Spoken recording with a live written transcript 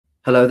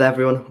Hello there,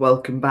 everyone.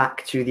 Welcome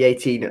back to the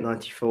 18 at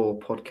 94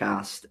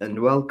 podcast,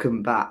 and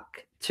welcome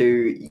back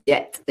to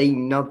yet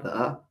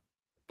another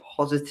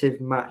positive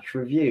match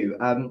review.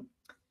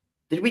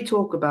 Did we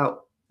talk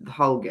about the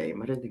whole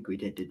game? I don't think we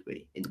did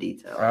we? In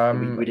detail,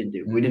 we didn't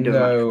do. We didn't do a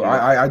match No, review.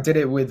 I did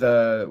it with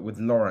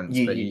Lawrence,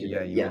 You but did yeah,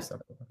 it. you Yeah, also.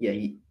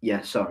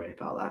 yeah. Sorry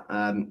about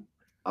that.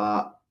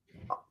 Uh,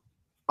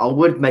 I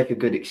would make a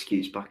good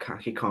excuse, but I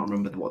actually can't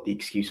remember what the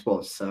excuse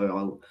was.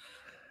 So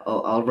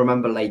I'll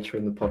remember later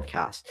in the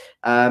podcast.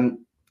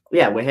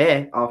 Yeah, we're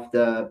here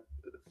after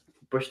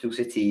Bristol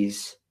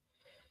City's.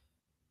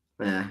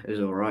 Yeah, it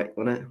was all right,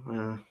 wasn't it?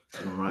 It's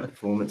an all right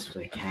performance. It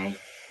was okay.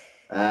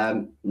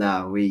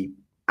 No, we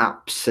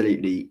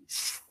absolutely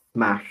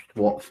smashed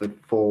Watford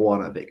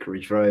 4-1 at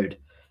Vicarage Road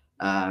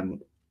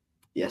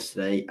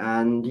yesterday.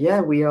 And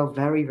yeah, we are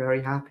very,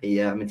 very happy.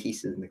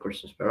 Matiss is in the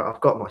Christmas spirit. I've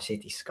got my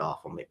City scarf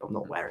on me, but I'm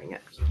not wearing it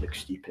because it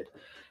looks stupid.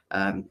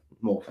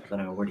 More than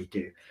I already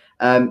do.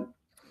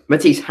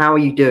 Matiss, how are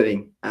you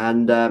doing?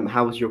 And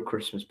how was your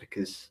Christmas?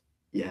 Because,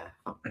 yeah,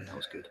 that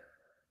was good.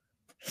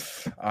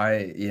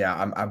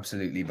 I'm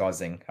absolutely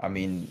buzzing. I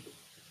mean,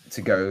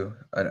 to go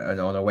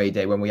on away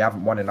day when we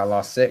haven't won in our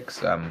last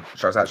six,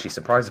 which I was actually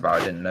surprised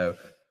about. I didn't know.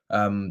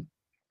 And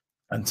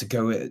to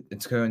go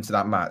into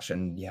that match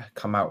and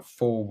come out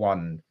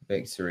 4-1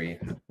 victory.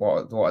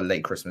 What a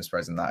late Christmas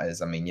present that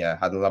is. I mean,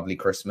 had a lovely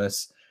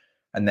Christmas,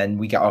 and then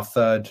we get our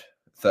third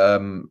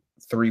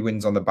 3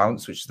 wins on the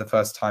bounce, which is the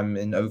first time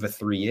in over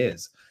 3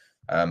 years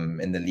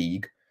in the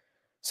league.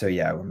 So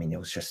I mean, it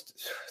was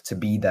just to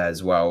be there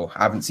as well.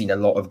 I haven't seen a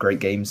lot of great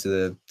games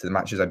to the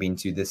matches I've been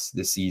to this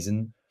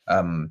season.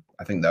 I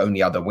think the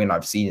only other win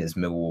I've seen is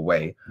Millwall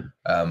away.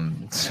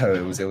 So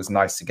it was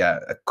nice to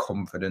get a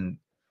confident,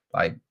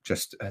 like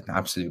just an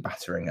absolute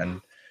battering, and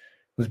it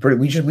was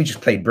brilliant. We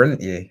just played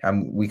brilliantly,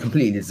 and we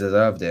completely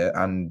deserved it.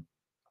 And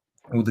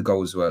all the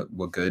goals were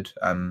good.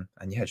 And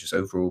just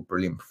overall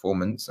brilliant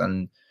performance.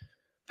 And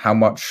how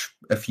much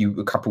a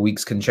couple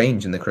weeks can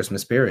change in the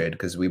Christmas period,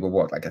 because we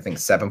were I think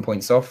 7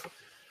 points off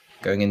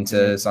going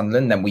into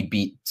Sunderland. Then we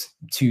beat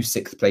 2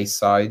 6th place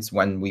sides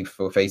when we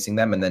were facing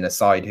them, and then a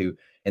side who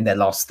in their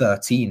last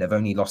 13 have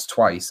only lost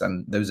twice,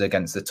 and those are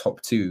against the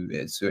top two,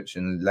 Ipswich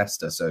and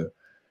Leicester. So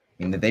I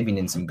mean, they've been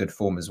in some good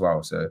form as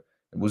well. So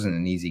it wasn't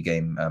an easy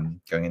game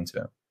going into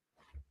it.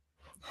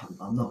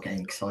 I'm not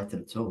getting excited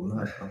at all.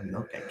 No, I'm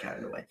not getting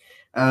carried away.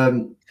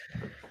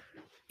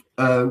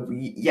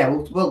 Yeah,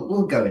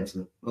 we'll go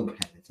into the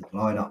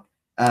lineup.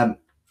 I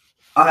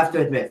have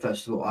to admit,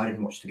 first of all, I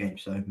didn't watch the game,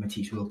 so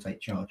Matiss will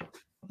take charge of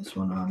this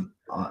one.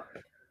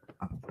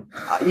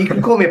 You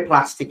can call me a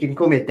plastic, you can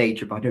call me a day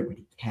trip. I don't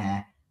really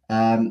care.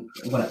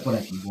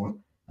 Whatever you want.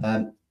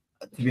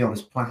 To be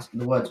honest,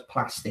 the words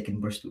plastic and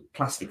Bristol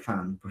Bristol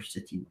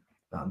City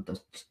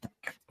does.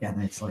 Yeah,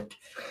 it's like.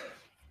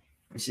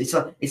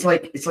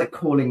 It's like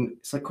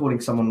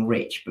calling someone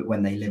rich, but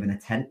when they live in a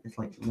tent, it's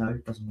like no,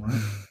 it doesn't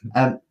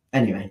work.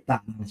 Anyway,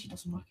 that analogy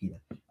doesn't work either.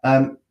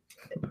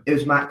 It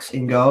was Max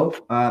in goal,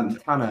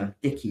 Tanner,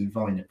 Dickey,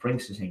 Viner,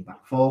 Prince in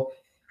back four,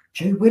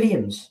 Joe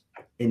Williams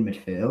in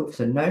midfield.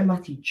 So no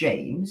Matty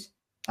James,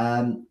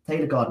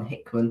 Taylor Garden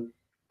Hickman,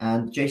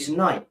 and Jason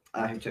Knight,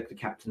 who took the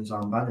captain's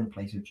armband in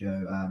place of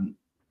Joe,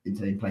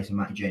 in place of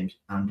Matty James,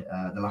 and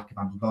the lack of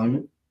Andy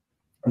Vyman.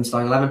 And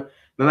starting 11,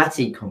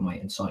 Mehmeti, Conway,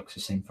 and Sykes,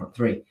 the same front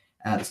three.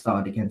 They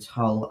started against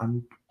Hull,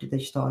 and did they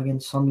start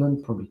against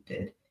Sunderland? Probably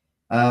did.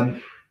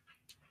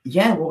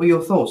 What were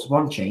your thoughts?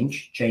 One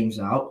change, James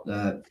out,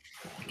 the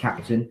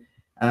captain,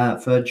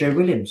 for Joe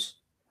Williams.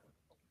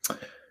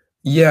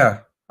 Yeah,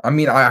 I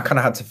mean, I kind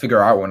of had to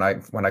figure out when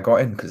I got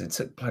in, because it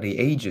took bloody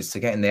ages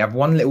to get in. They have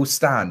one little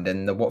stand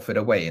in the Watford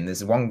away, and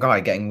there's one guy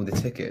getting all the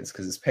tickets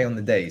because it's pay on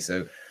the day.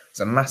 So it's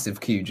a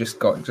massive queue. Just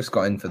got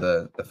in for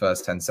the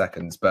first 10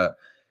 seconds, but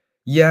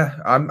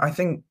I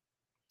think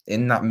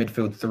in that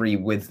midfield three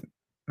with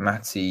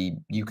Matty,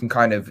 you can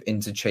kind of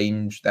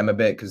interchange them a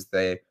bit, because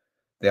they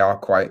are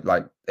quite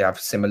they have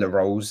similar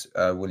roles,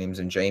 Williams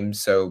and James.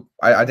 So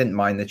I didn't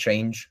mind the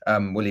change.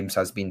 Williams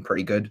has been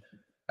pretty good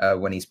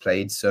when he's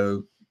played,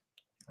 so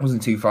it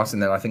wasn't too fast.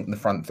 And then I think the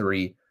front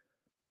three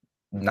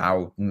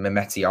now,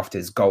 Mehmeti after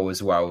his goal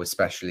as well,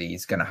 especially,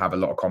 he's going to have a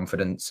lot of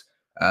confidence.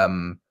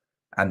 And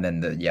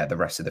then the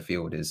rest of the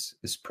field is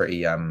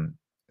pretty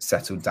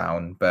settled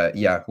down. But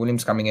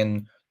Williams coming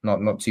in,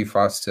 not too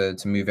fast to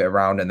move it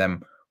around. And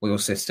then we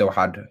also still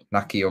had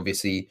Naki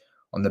obviously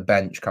on the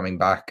bench coming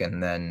back,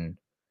 and then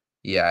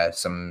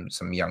some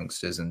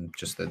youngsters and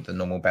just the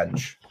normal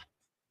bench.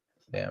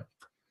 This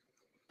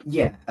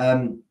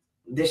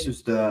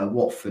was the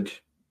Watford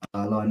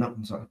lineup,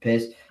 as it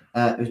appears.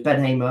 It was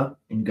Ben Hamer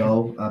in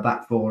goal,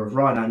 back four of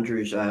Ryan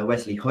Andrews,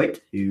 Wesley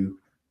Hoyt, who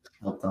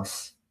helped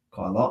us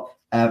quite a lot,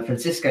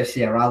 Francisco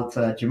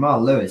Sierralta,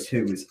 Jamal Lewis,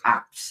 who was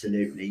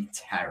absolutely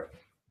terrible.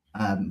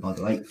 By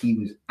the way, he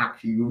was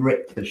actually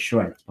ripped to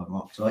shreds by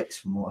Mark Sykes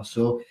from what I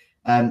saw.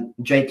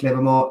 Jake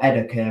Livermore,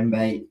 Edo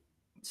Kembe,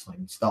 so I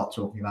can start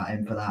talking about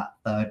him for that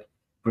third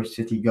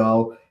Bristol City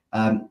goal.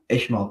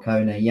 Ishmael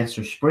Kone,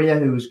 Yesser Spria,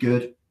 who was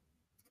good.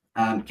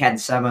 Ken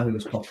Sema, who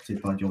was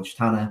pocketed by George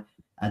Tanner,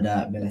 and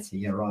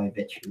Mileta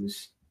Jarajevic, who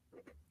was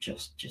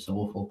just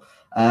awful.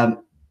 And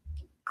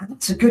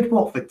it's a good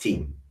Watford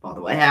team, by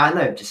the way. I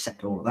know I've just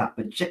said all of that,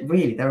 but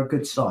really, they're a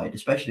good side,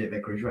 especially at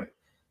Vicarage Road.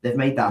 They've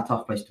made that a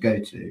tough place to go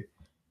to.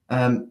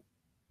 And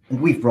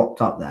we've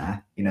rocked up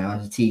there, you know,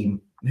 as a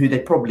team who they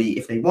probably,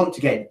 if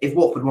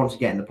Watford want to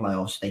get in the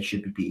playoffs, they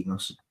should be beating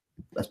us.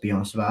 Let's be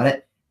honest about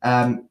it.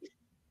 But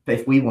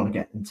if we want to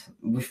get into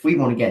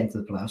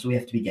the playoffs, we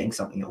have to be getting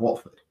something at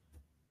Watford.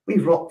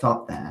 We've rocked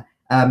up there,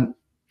 and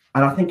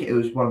I think it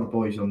was one of the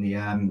boys on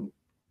the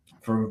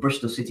for a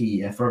Bristol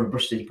City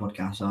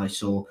podcast I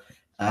saw.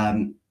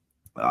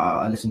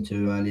 I listened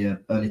to earlier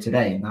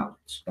today, and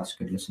that's a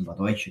good listen, by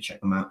the way. You should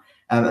check them out.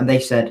 And they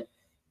said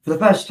for the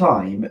first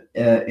time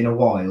in a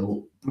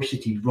while, Bristol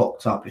City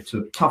rocked up. It's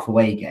a tough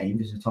away game.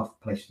 It's a tough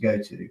place to go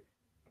to,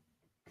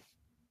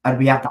 and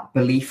we had that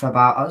belief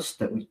about us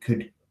that we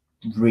could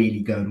really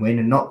go and win,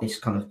 and not this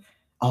kind of,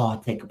 I'll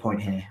take a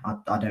point here. I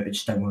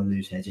just don't want to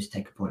lose here. Just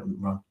take a point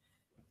and run.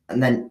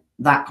 And then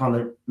that kind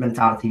of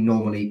mentality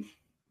normally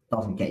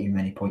doesn't get you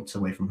many points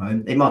away from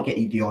home. It might get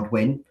you the odd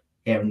win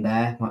here and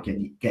there, might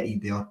get you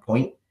the odd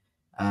point,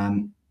 but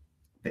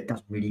it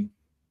doesn't really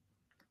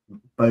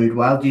bode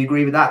well. Do you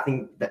agree with that? I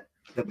think that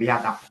we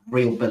had that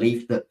real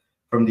belief that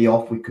from the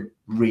off we could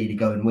really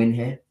go and win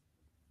here.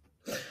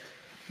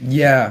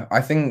 Yeah,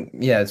 I think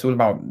it's all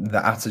about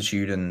the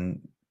attitude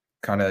and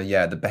kind of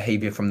the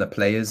behavior from the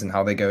players and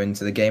how they go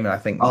into the game. And I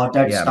think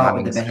don't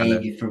start with the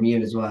behavior from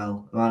you as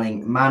well,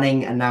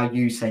 Manning, and now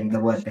you saying the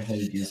word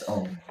behaviors.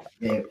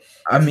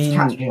 I mean,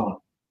 catch me on.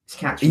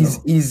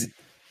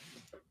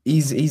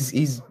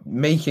 He's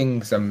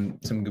making some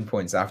good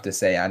points, I have to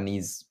say, and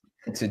he's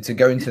to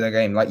go into the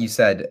game, like you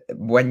said,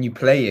 when you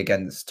play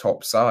against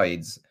top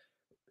sides,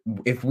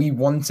 if we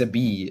want to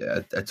be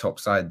a top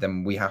side,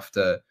 then we have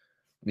to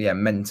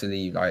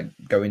mentally like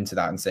go into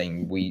that and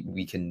saying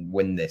we can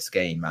win this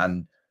game.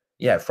 And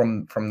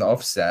from the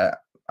offset,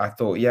 I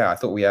thought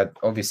we had,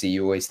 obviously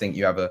you always think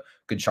you have a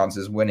good chance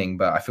of winning,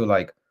 but I feel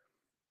like,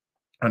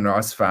 I don't know,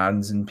 us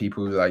fans and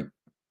people, like,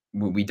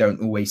 we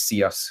don't always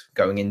see us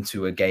going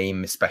into a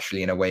game,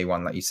 especially in a away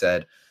one, like you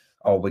said,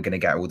 we're going to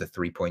get all the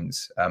 3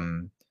 points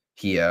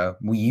here.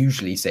 We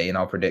usually say in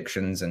our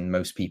predictions, and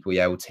most people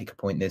will take a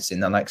point this in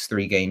the next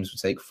 3 games,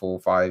 we'll take 4 or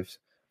 5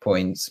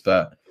 points,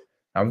 but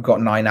we've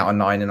got 9 out of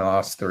 9 in the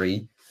last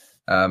 3.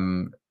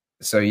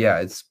 So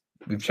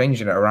we've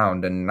changed it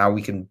around, and now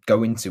we can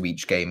go into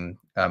each game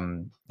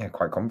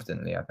quite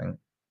confidently, I think.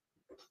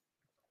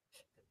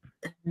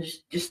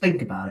 Just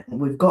think about it.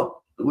 We've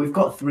got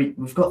 3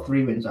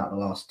 wins out of the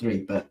last 3,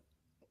 but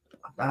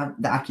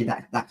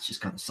that's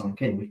just kind of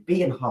sunk in. We've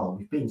beaten Hull,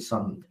 we've beaten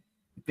Sunderland,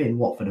 we've beaten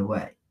Watford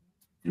away.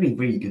 3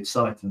 really good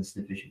sides in this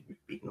division. We've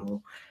beaten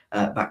all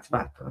back to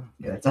back.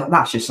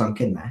 That's just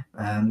sunk in there.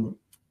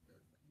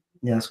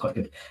 That's quite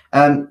good.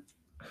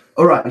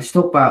 All right, let's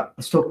talk about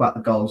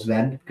the goals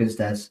then, because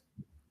there's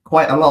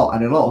quite a lot,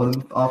 and a lot of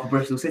them are for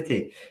Bristol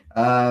City.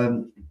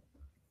 5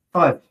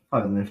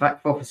 of them, in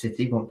fact, 4 for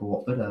City, 1 for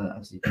Watford,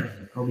 as you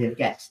probably have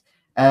guessed.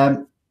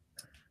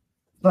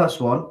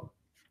 First one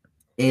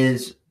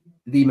is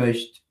the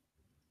most.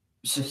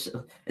 It's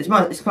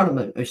kind of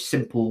the most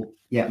simple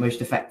yet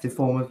most effective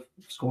form of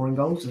scoring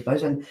goals, I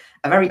suppose, and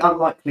a very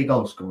unlikely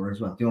goal scorer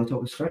as well. Do you want to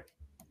talk us through it?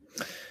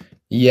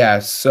 Yeah,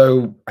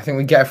 so I think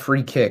we get a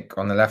free kick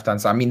on the left-hand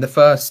side. I mean,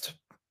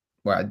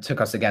 it took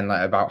us again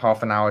like about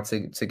half an hour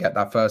to get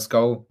that first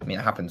goal. I mean,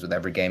 it happens with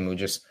every game. We're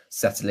just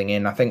settling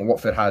in. I think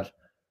Watford had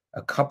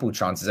a couple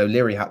chances.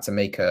 O'Leary had to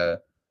make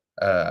a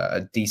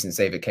decent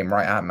save. It came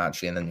right at him,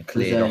 actually, and then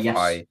cleared off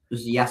by It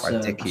was the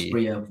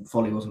Asprilla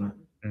volley, wasn't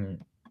it?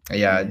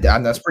 Yeah, and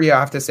Asprilla, I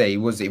have to say, he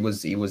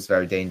was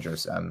very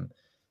dangerous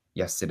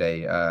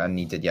yesterday, and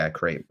he did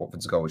create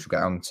Watford's goal, which we'll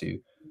get on to.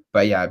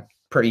 But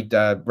pretty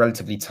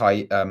relatively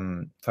tight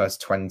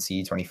first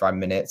 20-25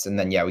 minutes, and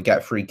then we get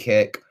a free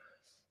kick.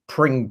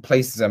 Pring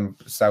places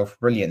himself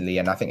brilliantly,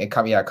 and I think it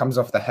comes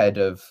off the head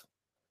of,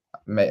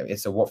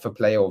 it's a Watford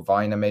player or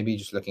Viner, maybe,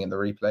 just looking at the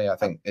replay. I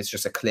think it's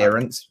just a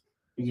clearance.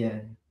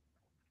 And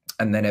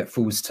then it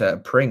falls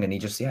to Pring, and he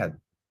just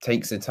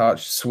takes a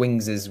touch,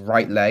 swings his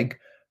right leg,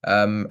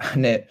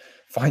 and it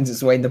finds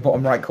its way in the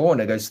bottom right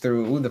corner, goes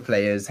through all the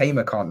players.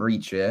 Hamer can't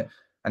reach it,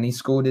 and he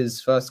scored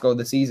his first goal of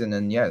the season,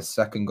 and his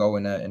second goal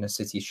in a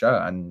City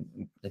shirt, and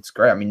it's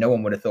great. I mean, no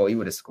one would have thought he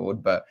would have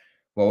scored, but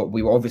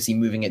we were obviously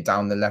moving it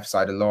down the left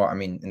side a lot. I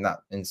mean, in that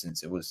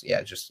instance, it was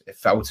it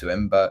fell to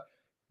him, but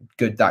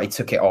good that he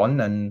took it on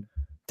and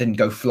didn't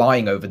go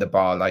flying over the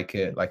bar like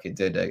it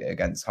did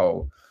against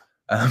Hull.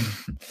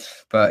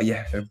 But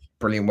a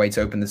brilliant way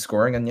to open the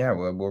scoring, and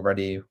we're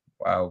already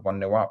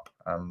 1-0 up.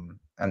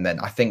 And then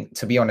I think,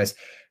 to be honest,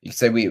 you could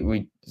say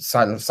we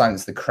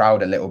silenced the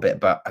crowd a little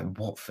bit, but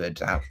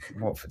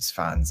Watford's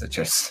fans are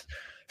just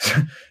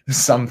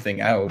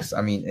something else.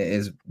 I mean, it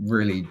is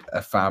really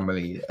a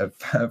family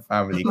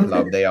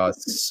club. They are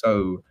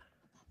so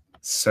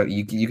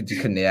you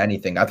couldn't hear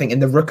anything. I think in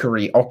the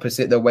Rookery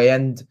opposite the way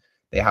end,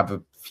 they have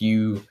a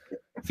few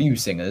few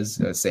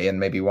singers, say, and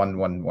maybe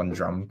one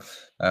drum.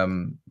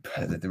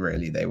 But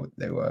really, they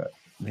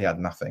had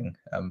nothing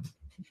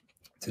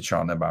to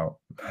chant about.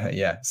 But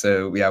yeah,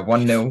 so yeah,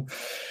 1-0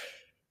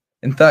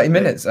 in 30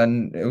 minutes,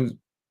 and it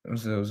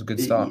was a good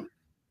start.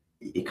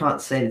 You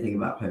can't say anything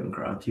about home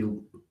ground. I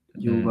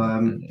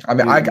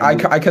mean,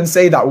 I can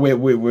say that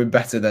we're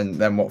better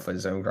than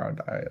Watford's home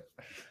ground. I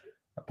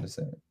have to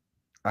say.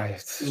 I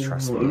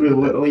trust me.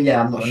 Well,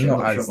 yeah, I'm not sure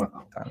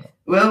about that.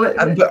 Well, but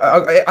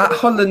at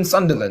Holland,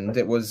 Sunderland,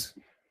 it was.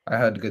 I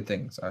heard good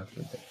things.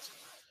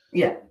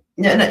 Yeah,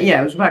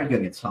 it was very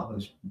good against Hull. It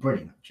was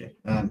brilliant, actually.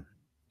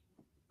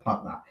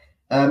 Part of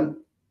that.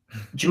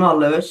 Jamal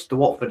Lewis, the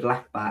Watford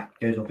left back,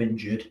 goes off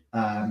injured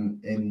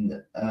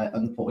in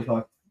under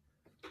 45.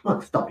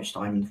 Well, stoppage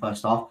time in the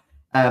first half.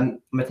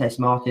 Matiss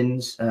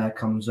Martins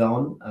comes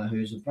on,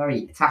 who's a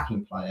very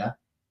attacking player.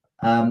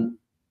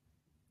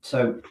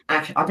 So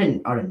actually, I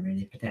didn't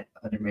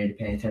really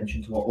pay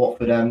attention to what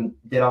Watford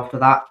did after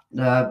that.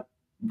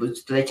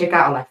 They took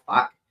out a left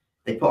back,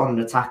 they put on an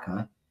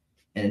attacker,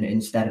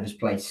 instead of his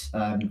place.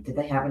 Did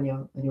they have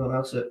anyone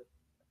else that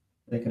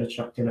they could have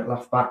chucked in at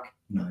left back?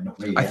 No, not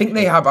really. I think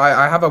they have.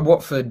 I have a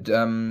Watford.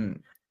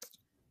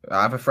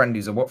 I have a friend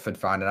who's a Watford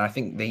fan, and I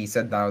think he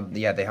said now,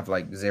 yeah, they have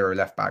like 0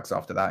 left backs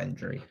after that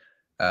injury.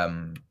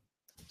 So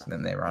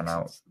then they ran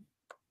out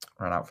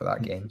for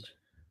that game.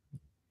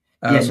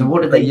 So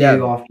what did they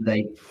do after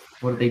they?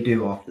 What did they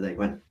do after they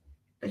went?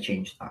 They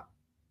changed that.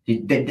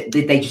 Did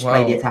they just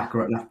play the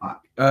attacker at left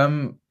back?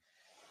 No.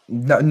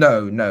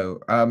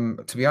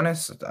 To be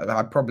honest,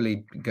 I'm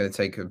probably going to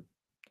take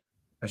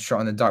a shot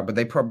in the dark, but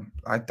they probably.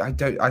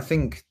 I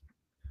think.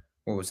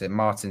 What was it?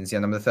 Martins, yeah,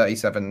 number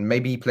 37.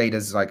 Maybe he played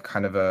as like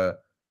kind of a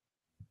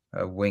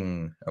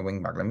wing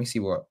back. Let me see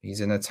what he's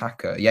an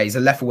attacker. Yeah, he's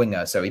a left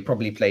winger, so he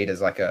probably played as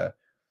like a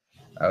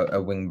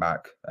wing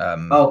back.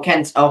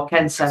 Ken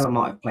Sever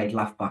might have played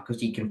left back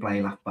because he can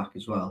play left back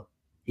as well.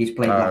 He's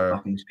played left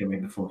back in his career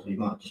before, so he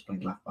might have just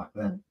played left back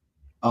then.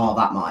 Oh,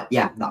 that's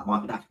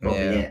probably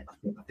it.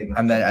 I think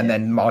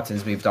then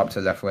Martins moved up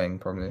to left wing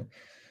probably.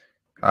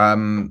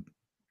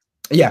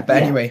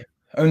 Anyway.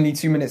 Only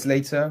 2 minutes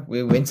later,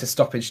 we were into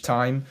stoppage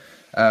time.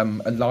 A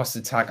last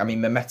attack. I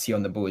mean, Mehmeti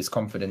on the ball, his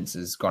confidence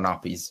has gone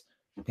up. His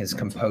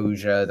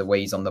composure, the way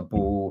he's on the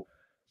ball.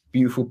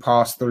 Beautiful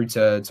pass through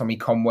to Tommy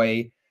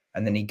Conway.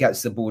 And then he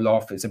gets the ball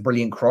off. It's a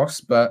brilliant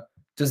cross, but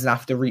doesn't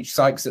have to reach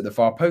Sykes at the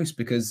far post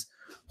because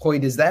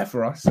Hoyd is there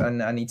for us.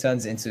 And he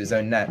turns it into his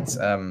own net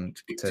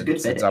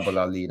to double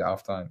our lead at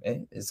half-time.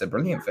 It's a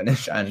brilliant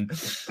finish. And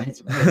it's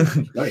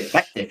very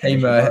effective.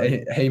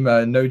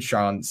 Hamer, no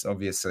chance,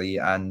 obviously.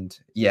 And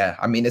yeah,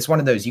 I mean, it's one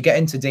of those. You get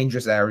into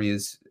dangerous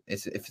areas.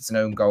 If it's an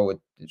own goal, it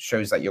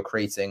shows that you're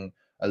creating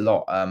a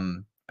lot.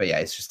 But yeah,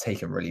 it's just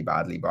taken really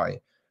badly by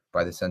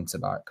the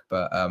centre-back.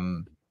 But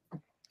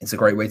it's a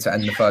great way to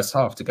end the first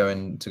half to go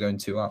in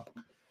 2 up.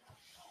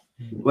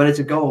 When it's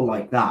a goal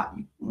like that,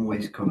 you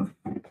always kind of,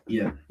 as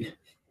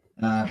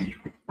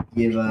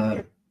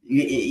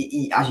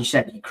you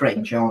said, you're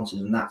creating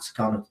chances, and that's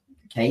kind of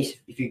the case.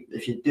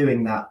 If you're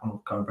doing that on a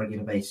kind of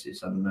regular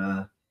basis,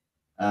 and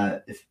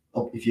if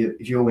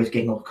you're always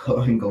getting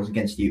own goals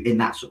against you in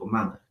that sort of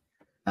manner,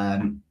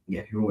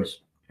 you're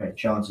always creating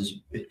chances.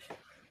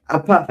 A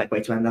perfect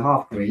way to end the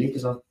half, really,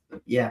 because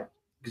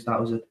that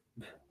was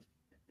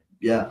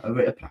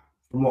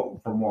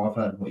from what I've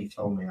heard, what you've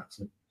told me, that's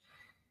a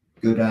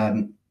good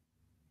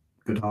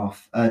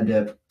half,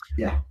 and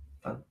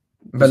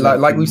but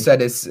like we said,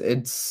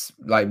 it's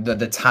like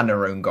the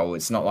Tanner own goal.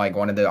 It's not like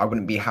one of the. I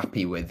wouldn't be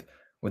happy with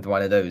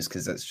one of those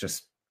because it's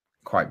just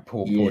quite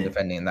poor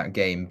defending in that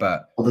game.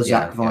 But or the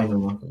Zach Vinyl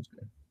one.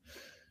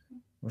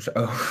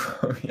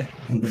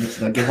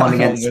 Give one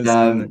against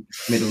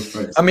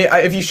Middlesbrough. I mean,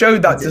 if you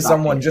showed that to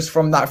someone just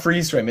from that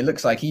freeze frame, it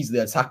looks like he's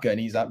the attacker and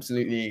he's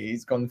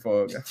gone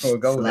for a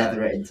goal.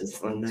 Leather it into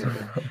someone.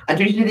 And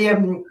did you see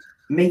the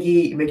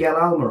Miguel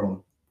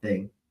Almiron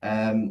thing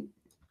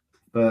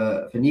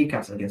for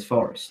Newcastle against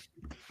Forest?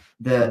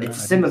 It's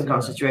a similar kind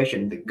of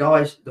situation.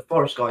 The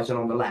Forest guys are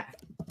on the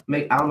left.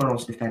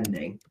 Almiron's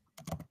defending.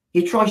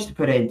 He tries to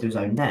put it into his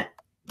own net.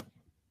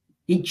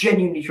 He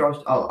genuinely tries.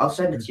 I'll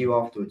send it to you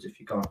afterwards if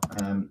you can't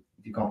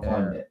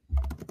find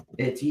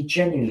it. He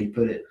genuinely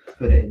put it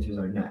into his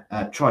own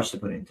net. Tries to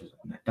put it into his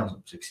own net.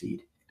 Doesn't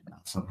succeed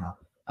somehow.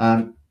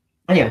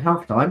 Anyway,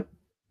 half time.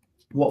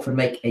 Watford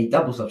make a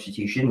double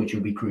substitution, which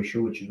will be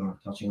crucial, which is why I'm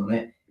touching on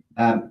it.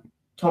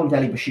 Tom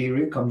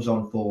Dele-Bashiru comes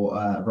on for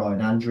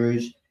Ryan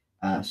Andrews,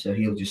 so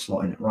he'll just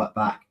slot in at right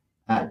back.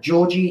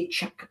 Georgi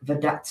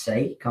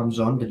Chakvedadze comes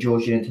on, the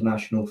Georgian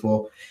international,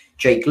 for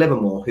Jake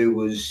Livermore, who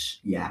was,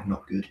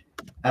 not good.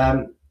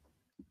 The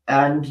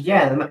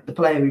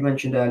player we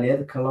mentioned earlier,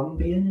 the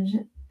Colombian, is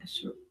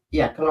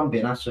it?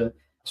 Colombian,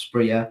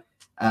 Asprilla,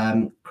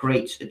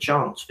 creates a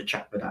chance for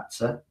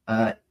Chakvedadze,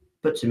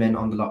 puts him in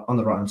on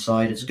the right-hand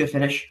side. It's a good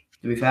finish,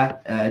 to be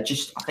fair. I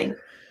think,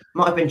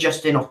 might have been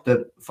just in off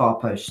the far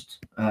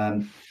post.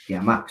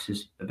 Max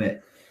is a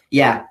bit...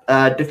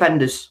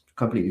 defenders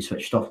completely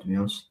switched off, to be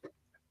honest.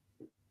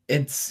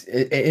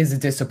 it is a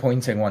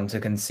disappointing one to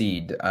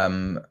concede.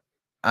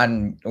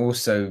 And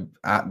also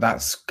at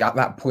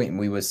that point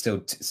we were still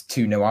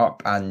 2-0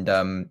 up, and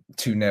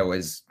 2-0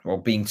 is, well,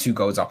 being 2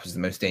 goals up is the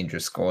most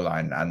dangerous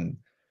scoreline, and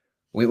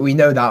we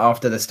know that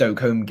after the Stoke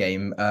home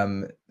game.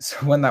 So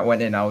when that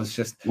went in, I was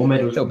just a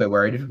little bit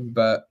worried,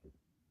 but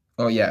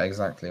oh yeah,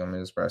 exactly, on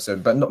Middlesbrough. So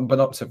but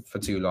not for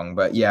too long.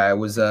 But yeah, it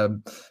was a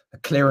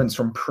clearance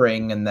from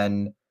Pring, and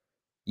then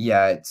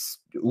yeah, it's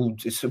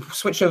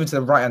switched over to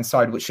the right hand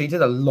side, which they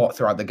did a lot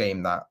throughout the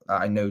game. That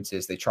I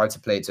noticed they tried to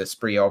play it to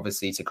Spree,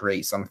 obviously, to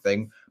create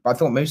something, but I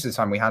thought most of the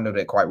time we handled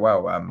it quite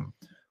well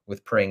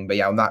with Pring. But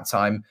yeah, on that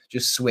time,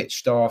 just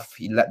switched off.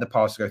 He let the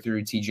pass go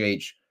through.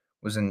 TJH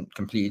wasn't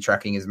completely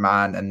tracking his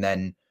man, and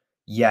then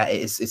yeah,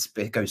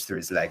 it goes through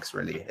his legs.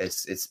 Really,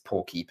 it's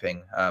poor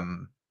keeping.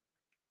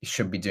 He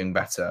should be doing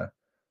better.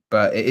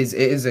 But it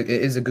is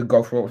a good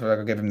goal for Watford.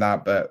 I'll give him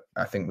that. But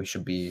I think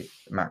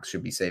Max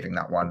should be saving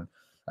that one.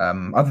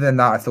 Other than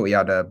that, I thought he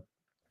had a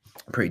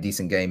pretty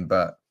decent game,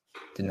 but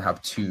didn't have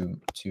too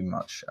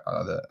much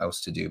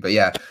else to do. But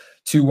yeah,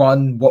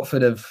 2-1.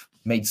 Watford have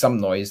made some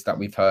noise that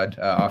we've heard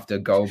after a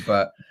goal,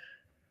 but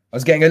I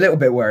was getting a little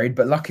bit worried.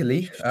 But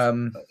luckily,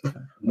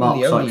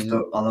 Mark Sykes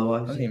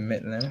otherwise. Only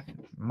admit now.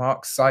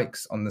 Mark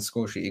Sykes on the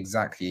score sheet,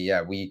 exactly.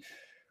 Yeah, we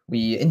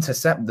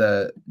intercept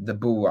the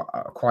ball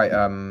quite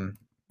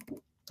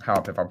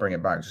help if I bring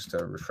it back just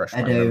to refresh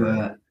my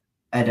memory.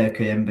 Edo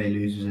Kayembe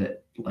loses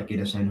it like in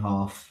his own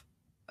half,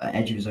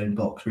 edge of his own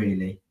box,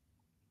 really.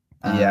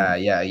 Yeah,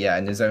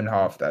 in his own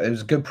half. It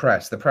was a good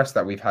press. The press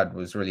that we've had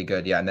was really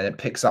good. Yeah, and then it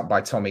picks up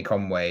by Tommy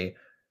Conway,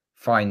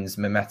 finds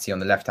Mehmeti on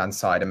the left-hand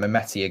side, and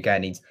Mehmeti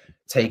again, he's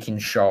taking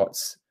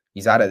shots.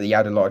 He had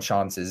a lot of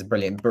chances.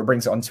 Brilliant, but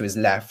brings it onto his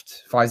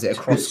left, fires it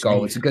across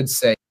goal. It's a good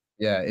save.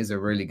 Yeah, it is a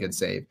really good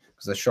save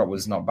because the shot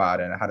was not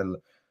bad and it had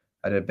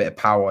a bit of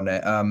power on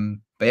it.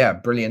 But yeah,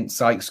 brilliant.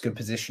 Sykes, good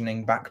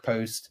positioning, back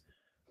post.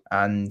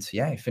 And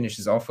yeah, he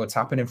finishes off. We're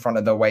tapping in front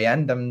of the away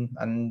end,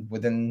 and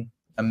within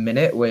a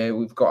minute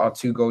we've got our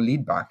 2-goal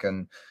lead back.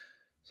 And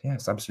yeah,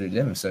 it's absolute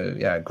limb. So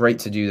yeah, great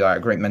to do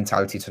that. Great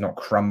mentality to not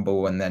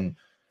crumble and then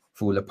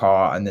fall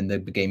apart. And then the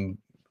game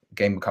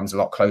becomes a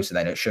lot closer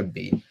than it should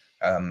be.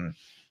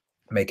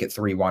 Make it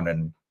 3-1,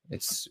 and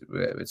it's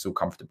all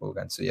comfortable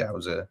again. So yeah, it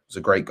was a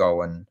great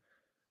goal, and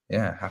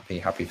yeah,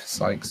 happy for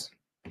Sykes.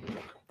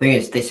 Thing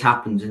is, this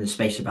happens in the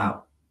space of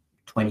about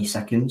 20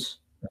 seconds.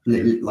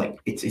 Like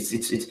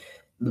it's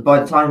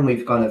by the time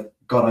we've kind of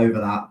got over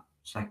that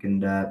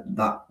second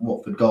that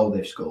Watford goal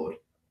they've scored,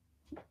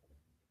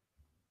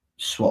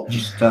 swap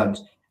just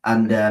turns,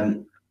 and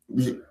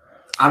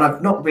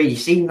I've not really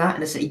seen that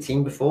in a City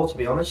team before, to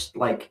be honest.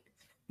 Like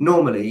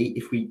normally,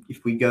 if we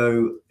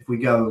go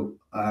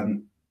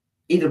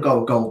either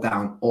go a goal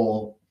down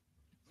or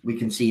we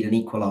concede an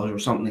equaliser or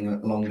something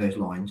along those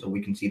lines, or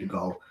we concede a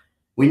goal,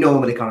 we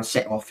normally kind of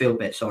sit off, feel a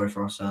bit sorry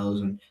for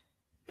ourselves, and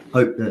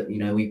hope that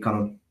we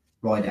kind of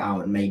ride it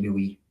out and maybe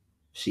we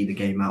see the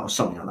game out or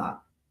something like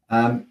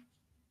that.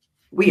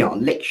 We are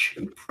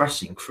literally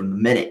pressing from the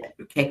minute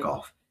of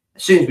kickoff.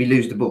 As soon as we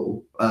lose the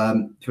ball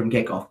from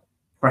kickoff,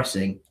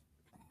 pressing,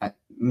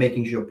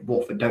 making sure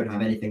Watford don't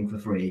have anything for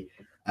free.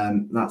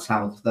 That's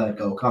how the third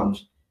goal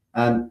comes.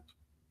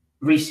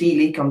 Reece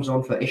Ely comes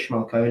on for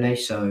Ismail Kone,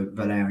 so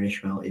Valerian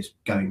Ismail is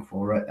going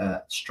for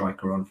it.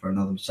 Striker on for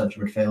another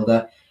central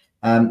midfielder.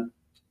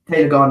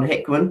 Taylor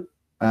Gardner-Hickman,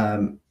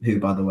 who,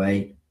 by the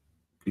way,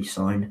 please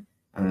sign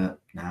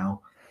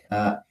now,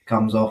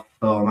 comes off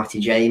for Matty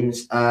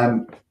James.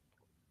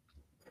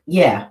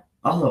 Yeah,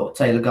 I thought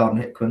Taylor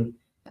Gardner-Hickman,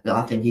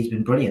 I think he's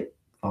been brilliant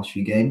the past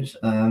few games.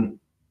 And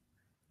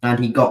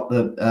he got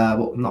the,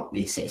 well, not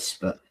the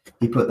assist, but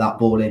he put that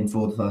ball in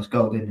for the first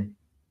goal, didn't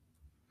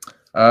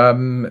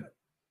he?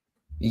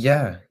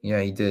 Yeah,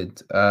 he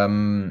did.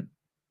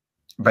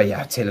 But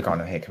yeah, Taylor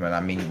Gardner-Hickman,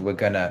 I mean, we're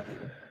gonna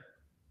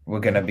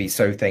be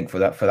so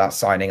thankful for that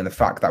signing, and the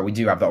fact that we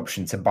do have the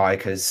option to buy,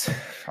 because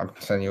I'm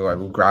telling you,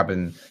 we'll grab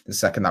in the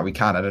second that we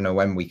can. I don't know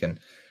when we can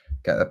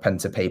get the pen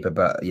to paper,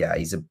 but yeah,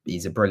 he's a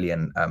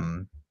brilliant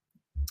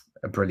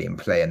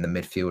player in the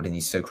midfield, and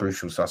he's so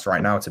crucial to us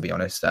right now, to be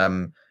honest.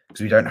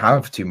 Because we don't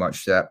have too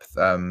much depth.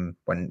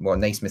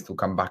 Naismith will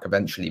come back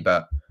eventually,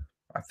 but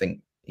I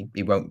think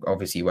he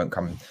won't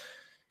come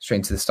straight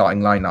into the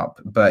starting lineup.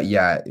 But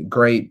yeah,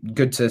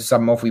 good to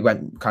sum off. We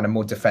went kind of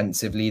more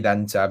defensively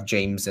then to have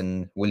James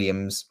and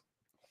Williams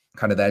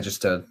kind of there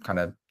just to kind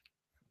of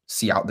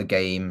see out the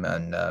game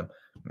and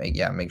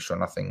make sure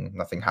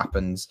nothing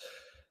happens.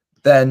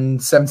 Then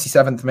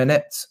 77th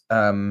minute,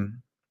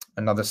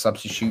 another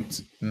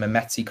substitute,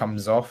 Mehmeti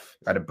comes off,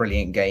 had a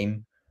brilliant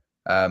game.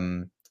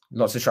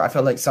 Lots of shots. I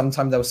felt like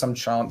sometimes there were some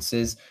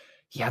chances.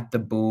 He had the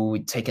ball,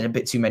 taking a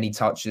bit too many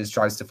touches,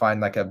 tries to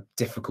find like a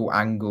difficult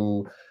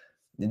angle.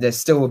 There's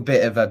still a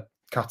bit of a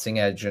cutting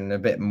edge and a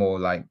bit more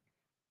like,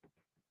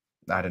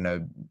 I don't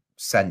know,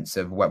 sense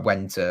of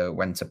when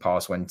to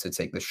pass, when to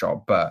take the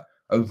shot. But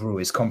overall,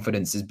 his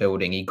confidence is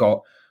building.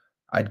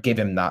 I'd give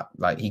him that.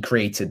 Like, he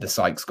created the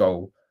Sykes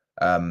goal.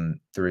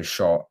 through his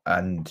shot,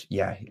 and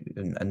yeah,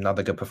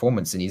 another good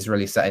performance, and he's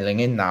really settling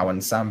in now.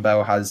 And Sam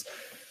Bell has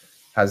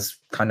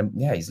kind of,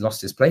 yeah, he's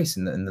lost his place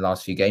in the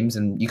last few games,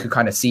 and you could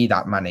kind of see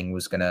that Manning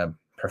was going to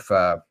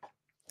prefer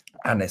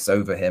Anis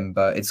over him,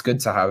 but it's good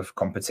to have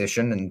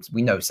competition, and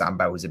we know Sam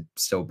Bell is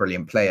still a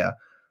brilliant player.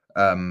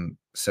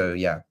 So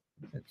yeah,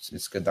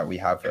 it's good that we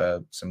have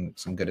some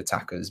good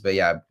attackers. But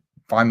yeah,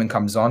 Vyman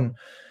comes on,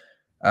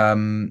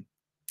 and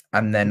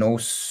then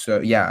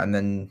also and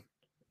then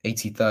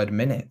 83rd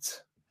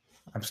minute,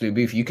 absolute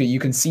beef. You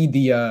can see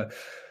the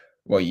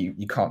well,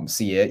 you can't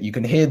see it. You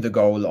can hear the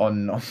goal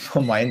on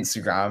my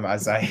Instagram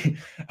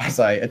as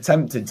I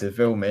attempted to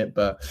film it,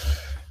 but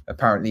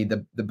apparently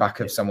the back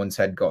of someone's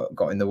head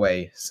got in the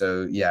way.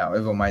 So yeah,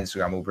 over on my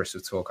Instagram, All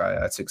Bristol Talk,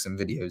 I took some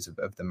videos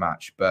of the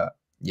match. But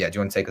yeah, do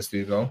you want to take us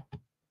through the goal?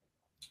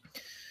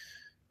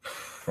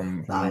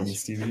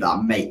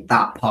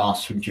 That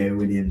pass from Joe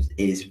Williams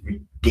is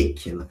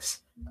ridiculous.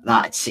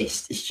 That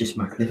assist is just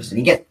magnificent.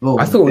 He gets the ball.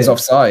 I thought it was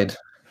offside.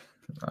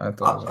 I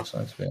thought it was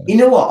offside, to be honest. You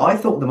know what? I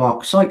thought the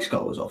Mark Sykes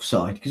goal was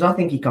offside because I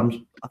think I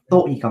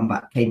thought he came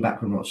back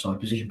from an offside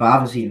position, but I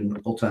haven't seen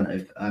an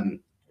alternative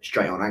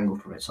straight on angle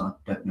from it, so I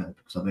don't know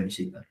because I've only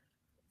seen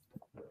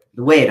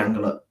the weird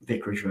angle at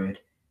Vicarage Road.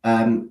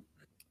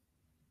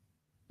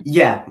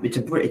 Yeah,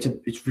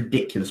 it's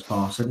ridiculous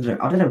pass. I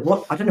don't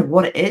know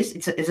what it is.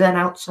 Is it an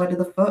outside of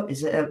the foot?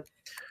 Is it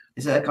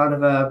a kind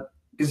of a,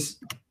 because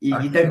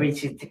you don't really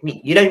see the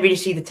technique. You don't really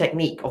see the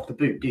technique off the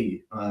boot, do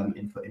you?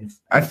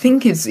 I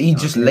think he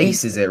just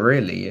laces it.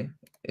 Really,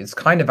 it's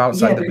kind of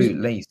outside the boot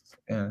lace.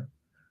 Yeah,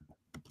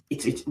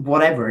 it's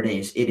whatever it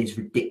is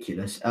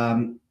ridiculous.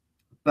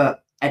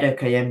 But Edo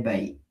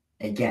Kayembe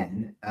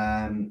again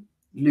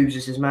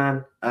loses his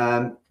man,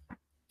 and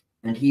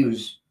he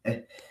was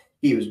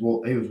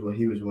woeful.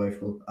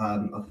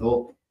 I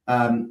thought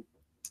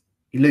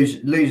he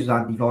loses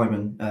Andy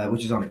Vyman,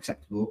 which is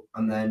unacceptable,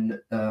 and then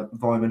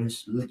Vyman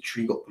has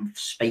literally got the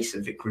space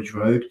at Vicarage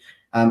Road.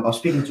 I was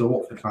speaking to a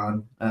Watford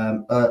fan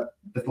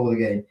before the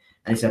game,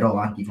 and he said, "Oh,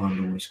 Andy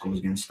Vyman always scores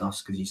against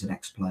us because he's an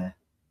ex-player."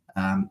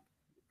 And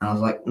I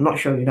was like, "I'm not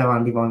sure you know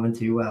Andy Vyman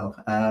too well."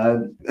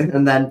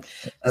 And then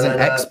is an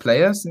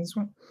ex-player since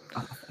when?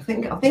 I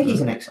think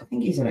he's an ex. I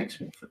think he's an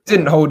ex.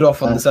 Didn't hold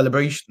off on the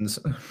celebrations.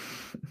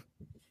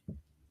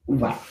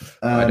 Wow.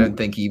 I don't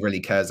think he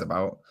really cares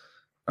about.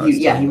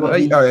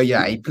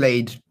 He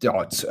played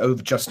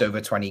just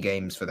over 20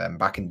 games for them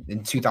back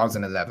in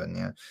 2011.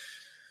 Yeah,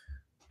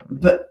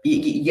 but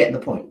you get the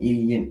point.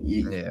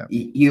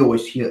 He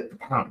always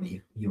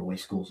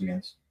scores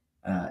against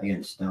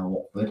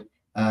Watford.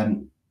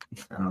 And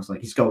I was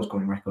like, his goal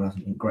scoring record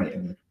hasn't been great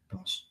over the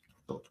past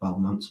 12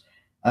 months.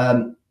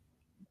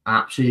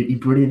 Absolutely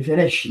brilliant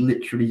finish.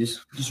 Literally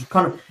just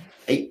kind of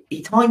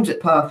he times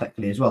it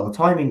perfectly as well. The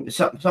timing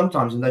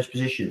sometimes in those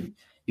positions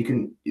you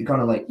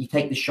kind of like you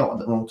take the shot at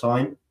the wrong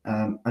time,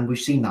 and we've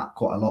seen that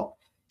quite a lot,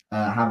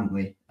 haven't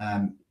we?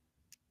 And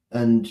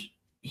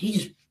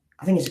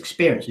I think his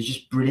experience is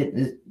just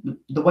brilliant.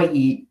 The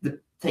way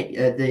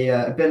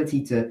the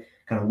ability to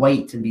kind of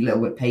wait and be a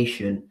little bit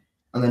patient,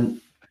 and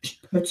then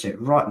just puts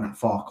it right in that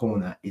far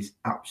corner is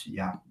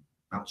absolutely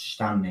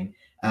outstanding.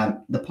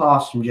 The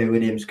pass from Joe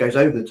Williams goes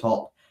over the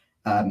top.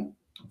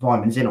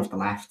 Vyman's in off the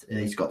left.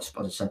 He's got,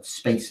 as I said,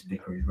 space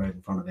Vicarage Road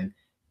in front of him.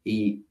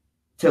 He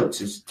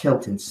tilts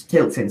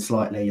in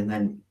slightly and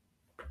then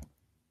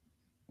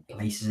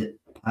places it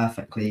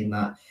perfectly in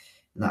that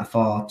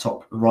far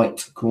top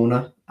right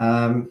corner.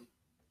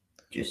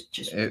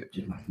 Just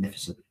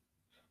magnificent.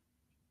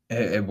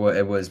 It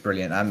was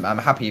brilliant. I'm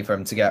happy for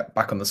him to get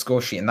back on the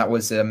score sheet, and that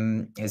was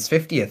his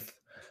 50th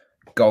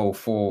goal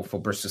for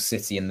Bristol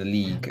City in the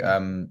league.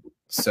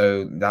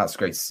 So that's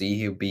great to see.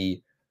 He'll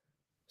be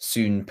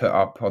soon put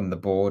up on the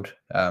board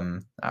at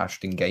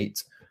Ashton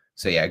Gate.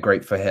 So yeah,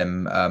 great for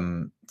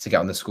him to get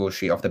on the score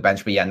sheet off the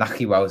bench. But yeah,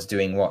 Nahki Wells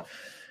doing what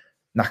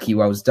Nahki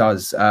Wells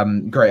does.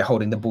 Great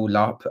holding the ball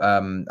up.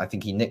 I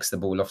think he nicks the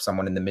ball off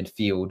someone in the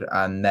midfield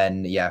and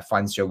then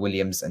finds Joe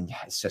Williams, and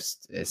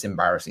it's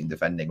embarrassing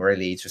defending,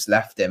 really. He's just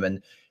left him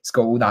and it's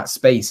got all that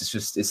space.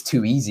 It's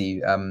too easy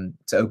to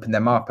open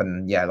them up.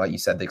 And yeah, like you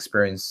said, the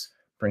experience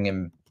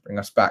bring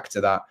us back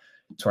to that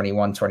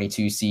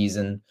 21-22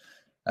 season.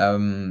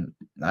 And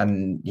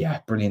yeah,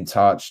 brilliant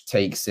touch,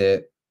 takes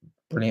it,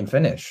 brilliant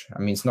finish. I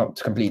mean, it's not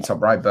complete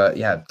top right, but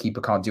yeah,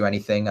 keeper can't do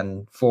anything,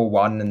 and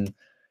 4-1 and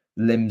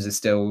limbs are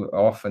still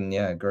off, and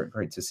yeah,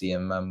 great to see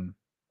him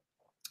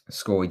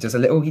score. He does a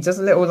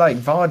little like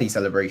Vardy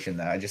celebration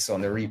there. I just saw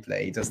on the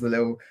replay. He does the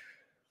little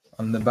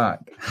on the back.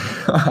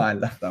 I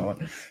love that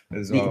one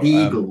as well. The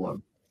eagle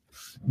one.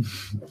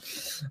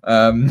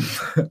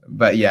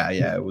 But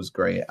yeah, it was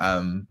great.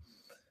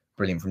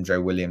 Brilliant from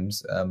Joe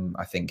Williams.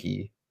 I think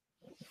he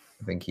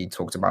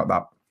talked about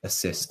that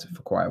assist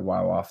for quite a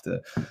while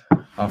after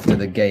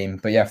the game.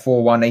 But yeah,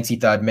 4-1,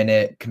 83rd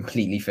minute,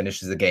 completely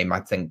finishes the game.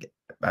 I think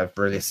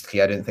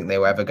realistically, I didn't think they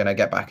were ever going to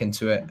get back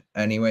into it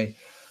anyway.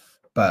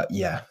 But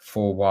yeah,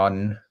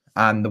 4-1,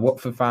 and the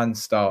Watford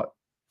fans start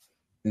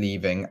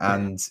leaving,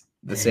 and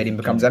the stadium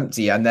becomes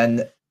empty. And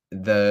then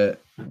the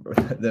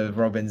the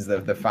Robins,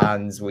 the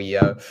fans. We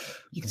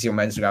you can see on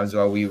my Instagram as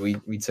well.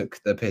 We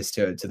took the piss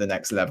to the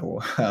next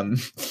level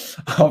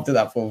after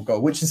that fourth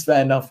goal, which is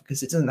fair enough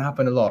because it doesn't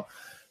happen a lot,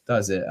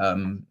 does it? I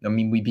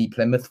mean, we beat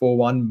Plymouth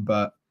 4-1,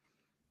 but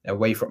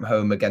away from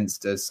home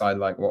against a side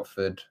like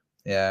Watford,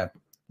 yeah,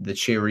 the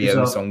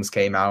Cheerio songs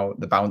came out,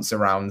 the bounce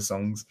around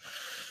songs.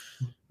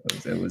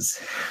 It was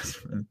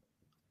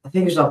I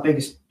think it's our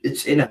biggest.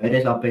 It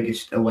is our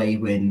biggest away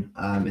win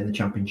in the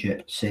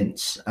Championship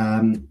since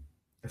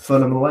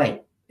Fulham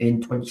away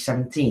in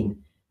 2017,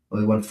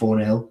 where we won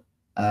 4-0.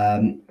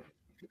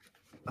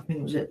 I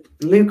think was it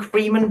Luke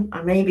Freeman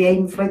and maybe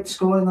Aidan Flint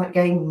scoring that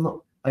game.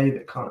 I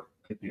can't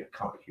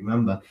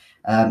remember.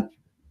 I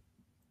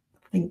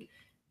think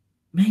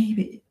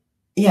maybe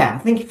I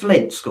think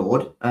Flint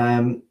scored.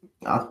 I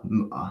can't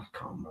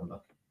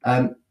remember.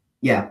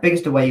 Yeah,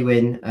 biggest away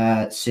win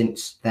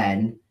since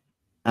then.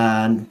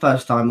 And the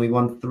first time we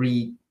won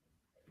three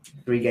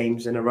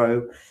games in a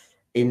row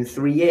in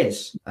 3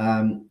 years.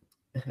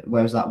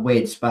 Where was that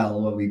weird spell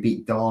where we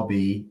beat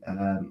Derby?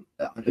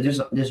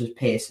 This was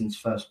Pearson's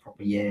first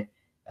proper year.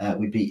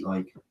 We beat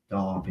like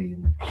Derby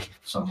and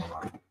something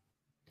like that.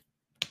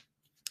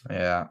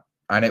 Yeah,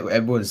 and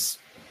it was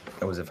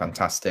a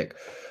fantastic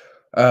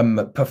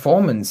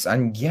performance,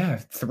 and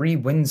 3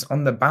 wins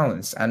on the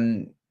bounce,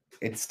 and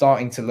it's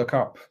starting to look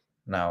up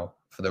now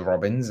for the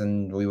Robins,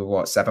 and we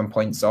were 7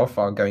 points off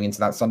going into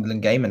that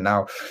Sunderland game, and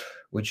now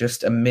we're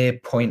just a mere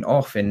point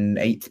off in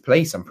 8th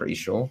place, I'm pretty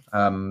sure.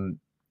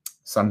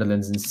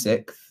 Sunderland's in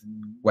 6th,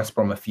 West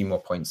Brom a few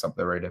more points up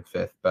the road in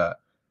 5th, but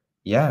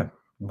yeah,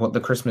 what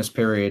the Christmas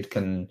period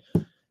can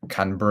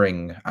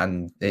bring,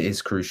 and it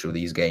is crucial,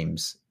 these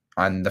games,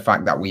 and the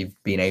fact that we've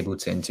been able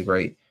to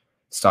integrate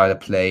style of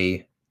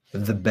play,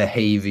 the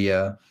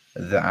behavior,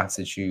 the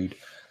attitude,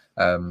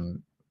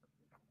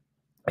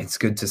 it's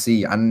good to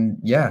see.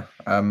 And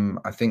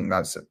I think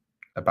that's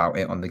about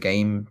it on the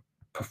game.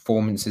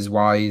 Performances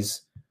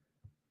wise,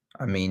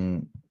 I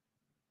mean,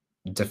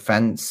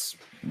 defense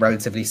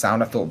relatively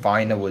sound. I thought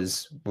Viner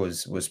was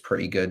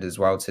pretty good as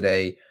well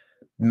today.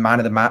 Man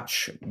of the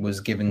match was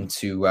given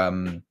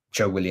to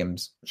Joe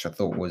Williams, which I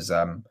thought was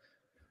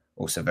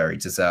also very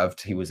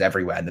deserved. He was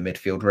everywhere in the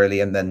midfield,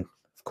 really, and then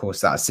of course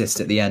that assist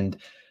at the end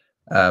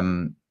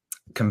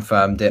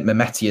confirmed it.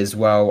 Mehmeti as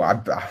well.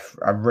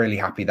 I'm really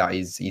happy that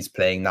he's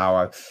playing now.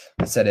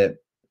 I said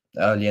it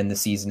earlier in the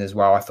season as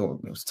well. I thought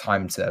it was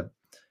time to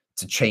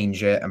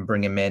change it and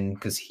bring him in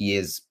because he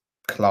is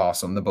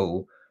class on the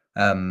ball.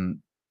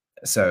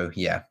 So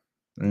yeah,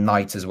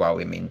 Knight as well.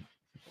 I mean,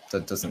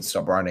 that doesn't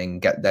stop running.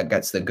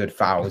 Gets the good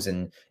fouls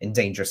in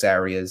dangerous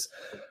areas.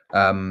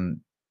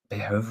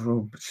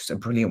 Overall, just a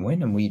brilliant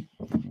win, and we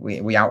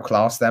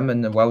outclassed them,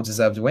 and a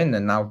well-deserved win.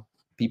 And now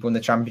people in the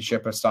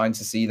Championship are starting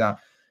to see that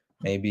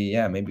maybe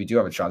we do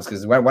have a chance.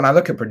 Because when I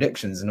look at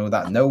predictions and all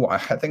that, I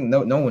think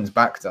no one's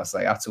backed us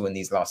like at all in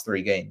these last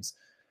 3 games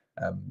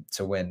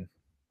to win.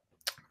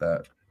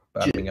 But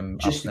Birmingham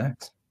up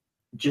next.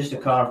 Just to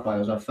clarify, it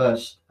was our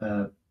first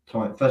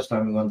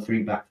time we won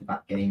 3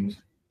 back-to-back games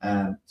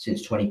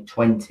since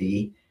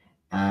 2020,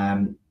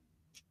 and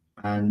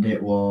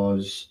it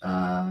was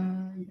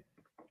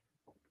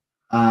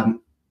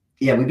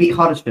we beat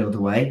Huddersfield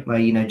away, where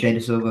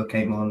Jada Silva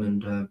came on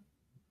and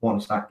won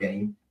us that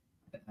game.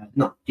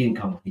 Didn't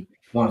come on, he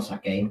won us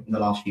that game in the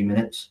last few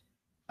minutes.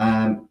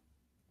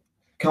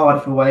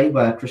 Cardiff away,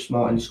 where Chris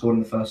Martin scored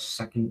in the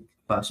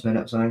first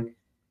minute or something.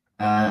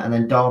 And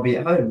then Derby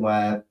at home,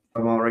 where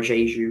Amara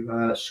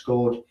Jeju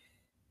scored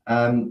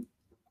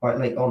quite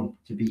late on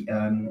to beat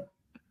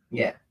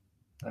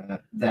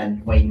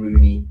then Wayne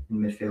Rooney in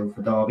midfield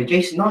for Derby.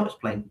 Jason Knight was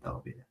playing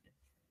for Derby.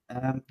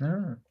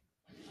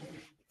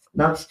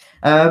 Nice.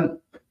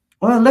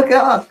 Well, look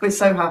at us. We're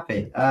so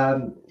happy.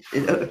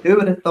 Who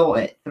would have thought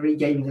it? 3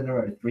 games in a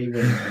row, 3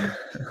 wins.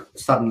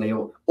 Suddenly,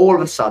 all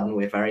of a sudden,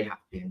 we're very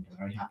happy, and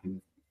very happy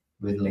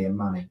with Liam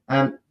Manning.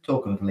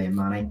 Talking of Liam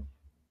Manning,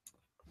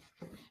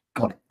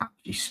 got it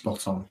absolutely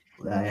spot on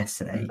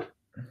yesterday.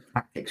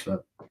 Tactics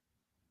were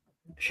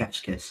chef's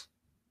kiss.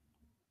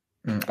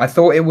 I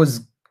thought it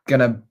was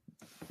gonna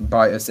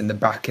bite us in the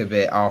back of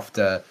it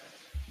after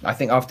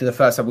the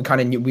first time. We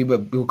kind of knew we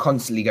were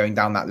constantly going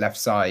down that left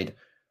side.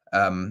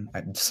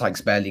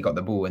 Sykes barely got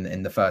the ball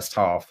in the first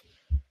half.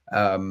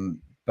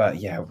 But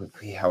yeah,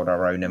 we held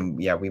our own, and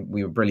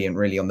we were brilliant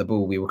really on the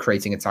ball. We were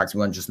creating attacks. We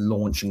weren't just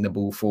launching the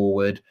ball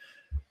forward,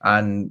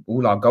 and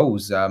all our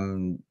goals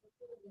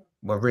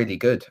were really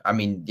good. I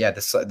mean,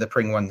 the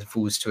Pring one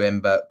falls to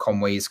him, but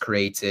Conway's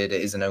created.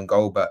 It is an own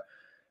goal, but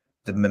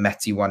the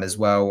Mehmeti one as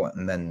well,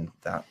 and then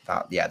the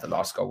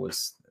last goal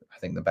was, I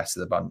think, the best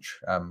of the bunch.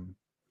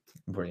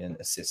 Brilliant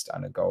assist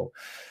and a goal.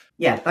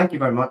 Yeah, thank you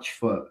very much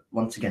for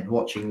once again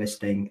watching,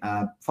 listening.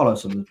 Follow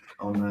us on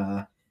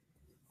the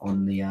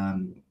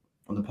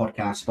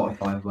podcast,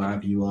 Spotify,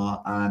 wherever you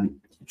are.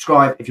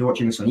 Subscribe if you're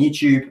watching this on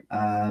YouTube.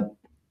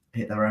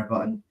 Hit the red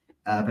button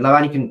below,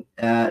 and you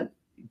can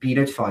be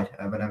notified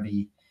whenever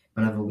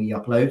we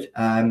upload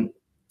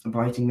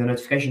by hitting the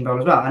notification bell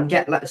as well. And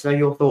let us know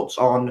your thoughts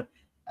on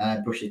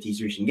Bristol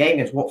City's recent game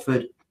against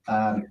Watford.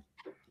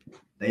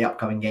 the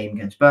upcoming game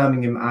against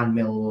Birmingham and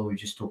Millwall we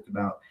just talked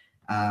about.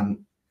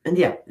 And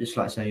yeah, just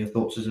like to know your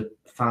thoughts as a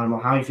fan.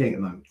 How are you feeling at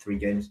the moment? 3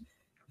 games,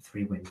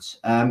 3 wins.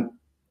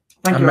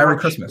 Thank you And very Merry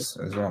much. Christmas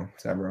as well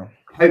to everyone.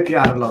 Hope you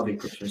had a lovely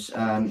Christmas.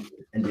 And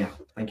yeah,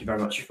 thank you very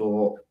much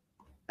for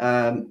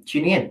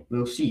tuning in.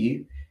 We'll see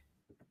you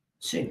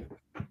soon.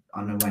 I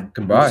don't know when.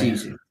 Goodbye. We'll see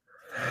you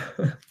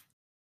soon.